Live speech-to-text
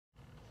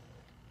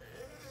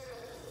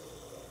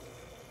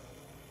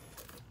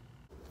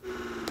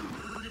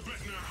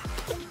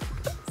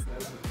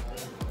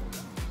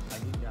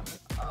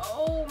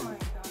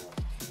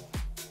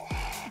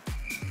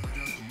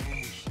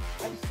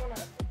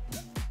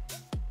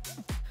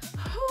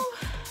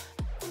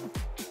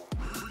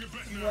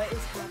What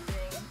is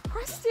happening?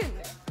 Preston!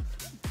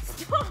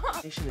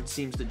 Stop! It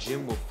seems the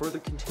gym will further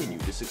continue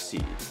to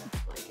succeed.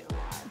 Like it a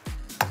lot.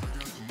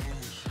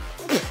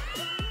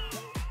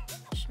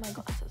 My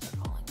glasses are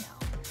falling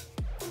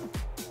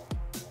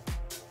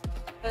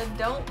down.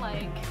 Don't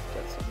like,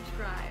 but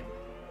subscribe.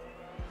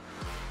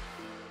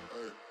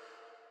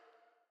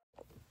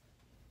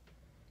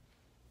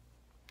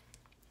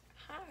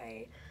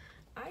 Hi,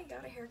 I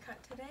got a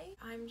haircut today.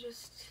 I'm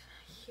just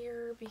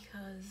here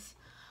because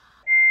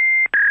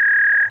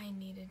I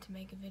needed to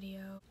make a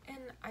video and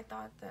I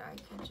thought that I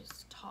could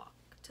just talk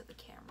to the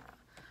camera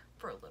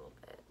for a little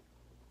bit.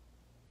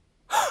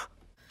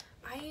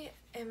 I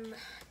am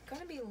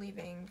gonna be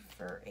leaving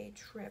for a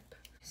trip,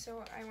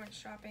 so I went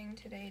shopping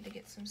today to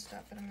get some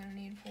stuff that I'm gonna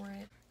need for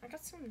it. I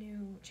got some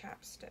new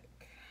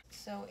chapstick.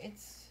 So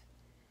it's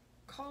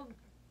called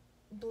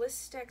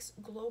Blistex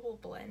Global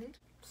Blend.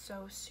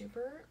 So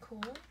super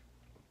cool.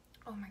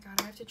 Oh my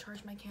god, I have to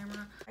charge my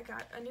camera. I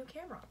got a new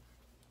camera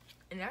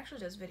and it actually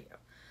does video,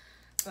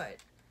 but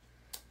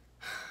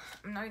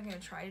I'm not even gonna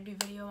try to do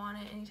video on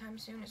it anytime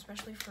soon,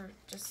 especially for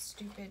just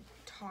stupid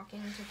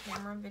talking to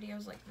camera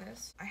videos like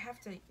this. I have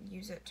to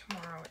use it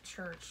tomorrow at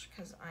church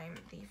because I'm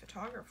the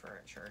photographer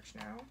at church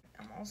now.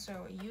 I'm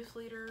also a youth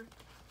leader,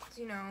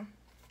 so, you know,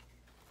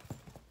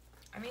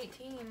 I'm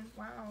 18,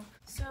 wow.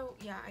 So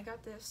yeah, I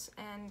got this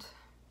and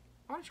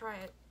I want to try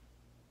it.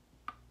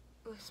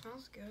 Oh, it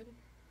smells good.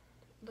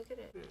 Look at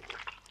it.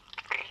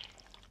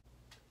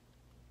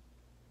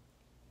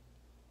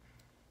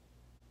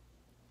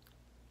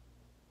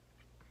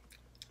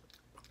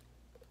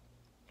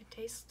 It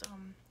tastes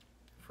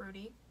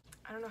fruity.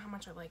 I don't know how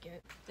much I like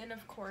it. Then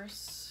of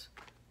course,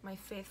 my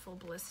faithful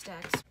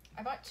Blistex.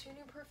 I bought 2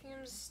 new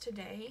perfumes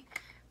today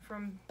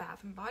from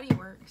Bath and Body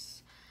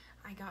Works.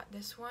 I got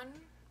this one,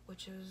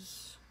 which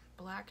is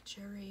Black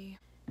Cherry,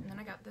 and then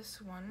I got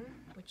this one,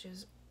 which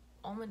is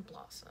Almond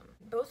Blossom.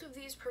 Both of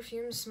these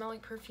perfumes smell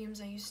like perfumes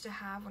I used to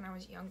have when I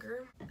was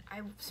younger.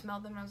 I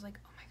smelled them and I was like,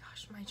 oh my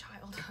gosh, my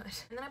childhood.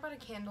 And then I bought a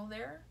candle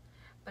there,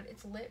 but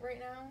it's lit right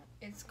now.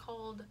 It's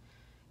called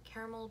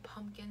Caramel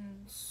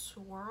Pumpkin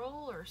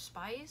Swirl or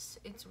Spice.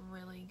 It's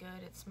really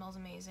good. It smells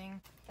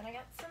amazing. Then I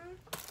got some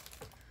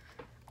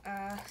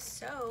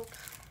soap.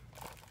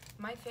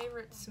 My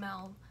favorite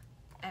smell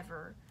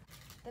ever.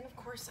 Then of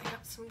course I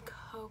got some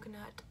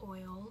coconut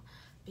oil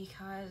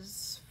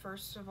because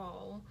first of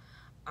all,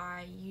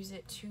 I use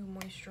it to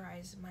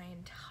moisturize my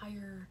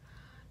entire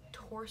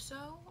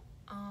torso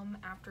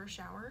after a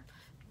shower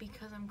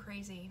because I'm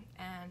crazy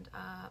and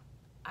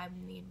I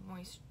need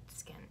moist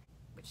skin,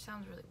 which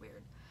sounds really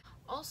weird.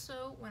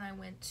 Also, when I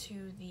went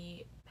to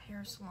the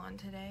hair salon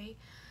today,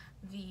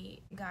 the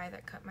guy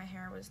that cut my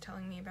hair was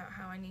telling me about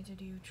how I need to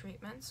do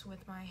treatments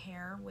with my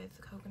hair with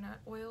coconut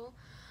oil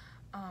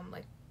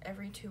like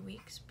every 2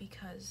 weeks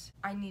because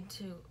I need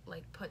to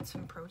like put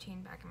some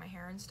protein back in my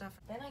hair and stuff.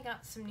 Then I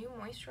got some new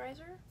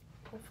moisturizer.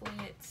 Hopefully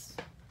it's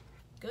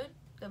good.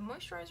 The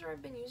moisturizer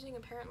I've been using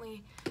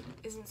apparently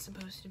isn't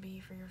supposed to be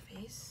for your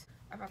face.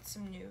 I got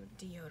some new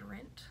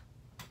deodorant.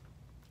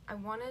 I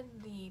wanted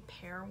the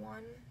pear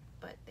one,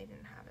 but they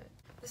didn't have it.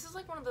 This is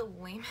like one of the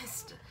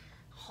lamest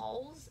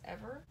hauls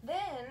ever.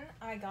 Then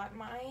I got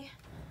my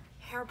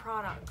hair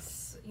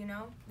products, you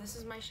know? This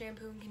is my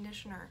shampoo and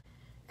conditioner.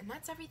 And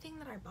that's everything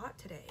that I bought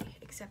today,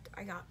 except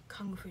I got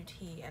Kung Fu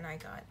Tea and I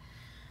got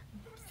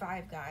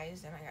Five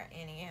Guys and I got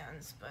Annie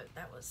Ann's, but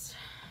that was...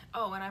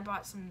 Oh, and I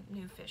bought some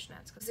new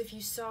fishnets. Because if you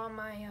saw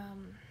my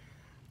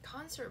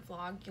concert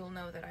vlog, you'll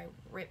know that I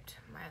ripped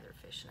my other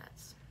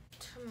fishnets.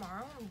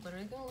 Tomorrow, I'm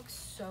literally gonna look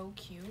so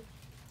cute.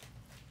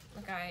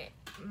 Like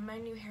my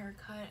new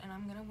haircut and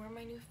I'm gonna wear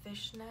my new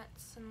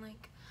fishnets and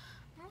like,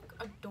 I'm gonna look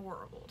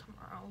adorable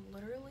tomorrow.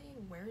 Literally,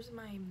 where's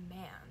my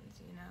man's,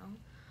 you know?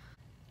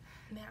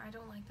 Man, I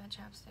don't like that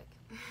chapstick.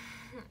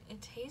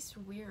 It tastes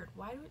weird.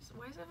 Why does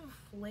it have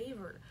a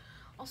flavor?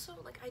 Also,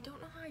 like, I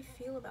don't know how I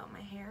feel about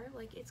my hair.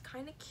 Like, it's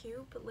kind of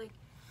cute, but like,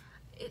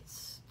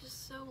 it's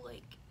just so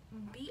like,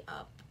 be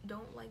up.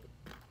 Don't like,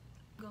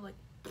 go like,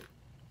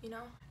 you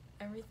know?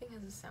 Everything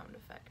has a sound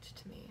effect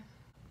to me.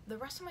 The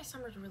rest of my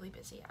summer is really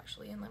busy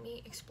actually, and let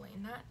me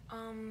explain that.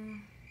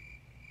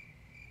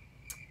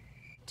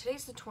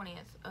 Today's the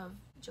 20th of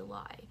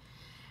July,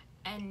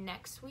 and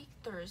next week,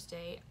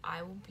 Thursday,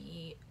 I will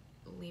be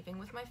leaving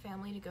with my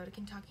family to go to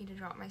Kentucky to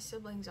drop my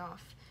siblings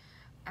off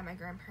at my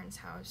grandparents'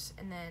 house,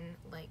 and then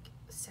like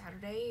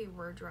Saturday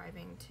we're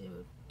driving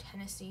to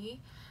Tennessee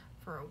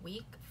for a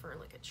week for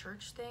like a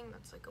church thing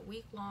that's like a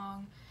week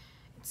long.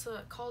 It's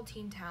called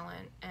Teen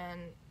Talent, and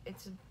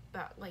it's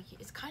about like,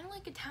 it's kind of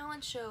like a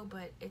talent show,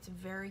 but it's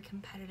very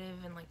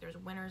competitive and like there's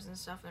winners and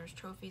stuff and there's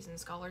trophies and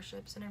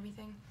scholarships and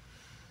everything.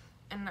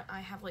 And I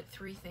have like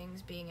 3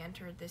 things being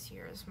entered this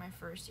year. It's my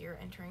first year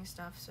entering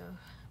stuff, so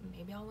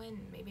maybe I'll win,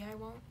 maybe I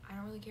won't. I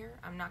don't really care.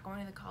 I'm not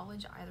going to the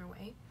college either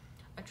way.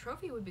 A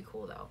trophy would be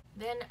cool though.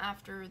 Then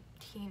after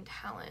Teen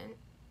Talent,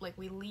 like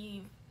we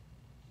leave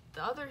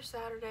the other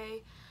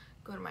Saturday,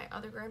 go to my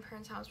other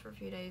grandparents' house for a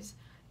few days,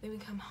 then we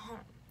come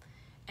home.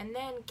 And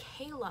then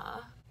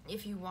Kayla,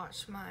 if you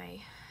watched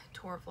my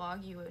tour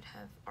vlog, you would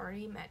have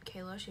already met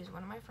Kayla. She's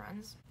one of my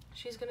friends.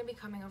 She's gonna be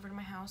coming over to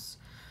my house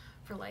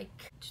for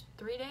like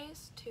 3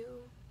 days, 2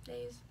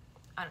 days,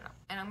 I don't know.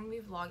 And I'm gonna be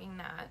vlogging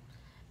that.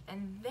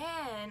 And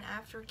then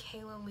after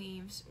Kayla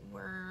leaves,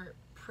 we're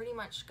pretty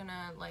much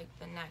gonna, like,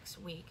 the next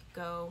week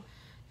go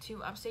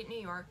to upstate New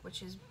York,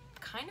 which is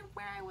kind of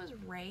where I was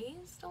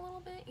raised a little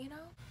bit, you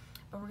know?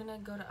 But we're gonna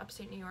go to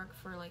upstate New York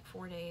for like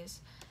 4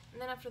 days.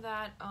 And then after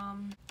that,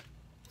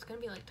 it's gonna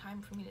be like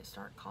time for me to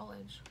start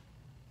college.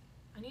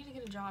 I need to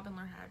get a job and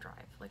learn how to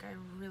drive. Like, I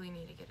really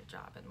need to get a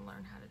job and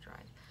learn how to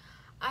drive.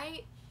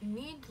 I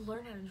need to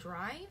learn how to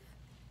drive,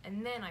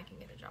 and then I can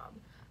get a job.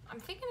 I'm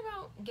thinking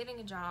about getting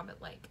a job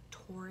at like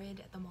Torrid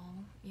at the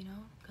mall, you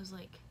know? Cause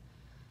like,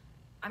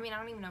 I mean, I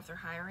don't even know if they're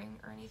hiring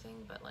or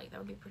anything, but like that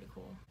would be pretty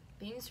cool.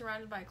 Being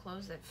surrounded by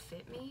clothes that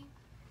fit me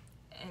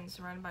and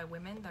surrounded by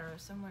women that are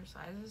similar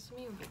sizes to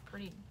me would be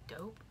pretty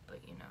dope, but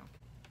you know.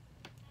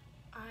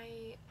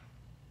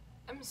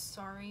 I'm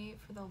sorry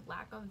for the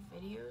lack of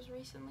videos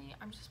recently.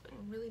 I've just been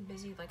really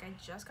busy. Like, I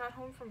just got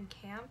home from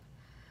camp,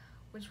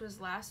 which was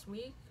last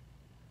week.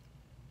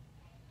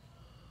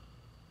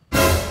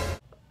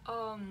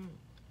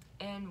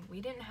 And we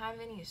didn't have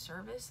any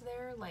service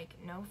there, like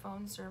no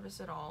phone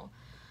service at all.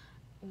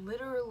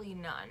 Literally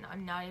none.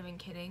 I'm not even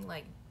kidding.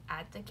 Like,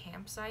 at the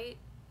campsite,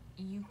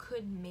 you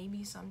could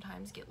maybe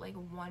sometimes get like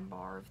 1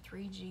 bar of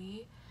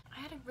 3G. I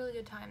had a really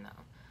good time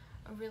though.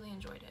 I really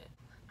enjoyed it.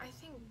 I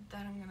think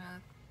that I'm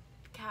gonna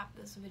cap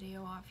this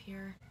video off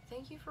here.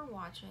 Thank you for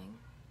watching.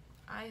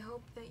 I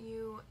hope that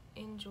you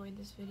enjoyed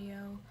this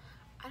video.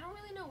 I don't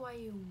really know why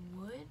you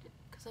would,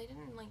 because I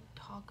didn't like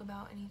talk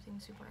about anything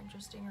super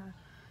interesting or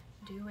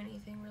do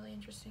anything really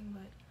interesting,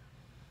 but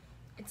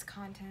it's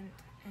content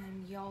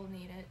and y'all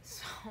need it,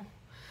 so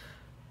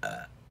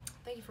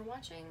thank you for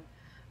watching.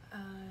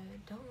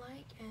 Don't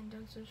like and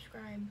don't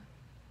subscribe.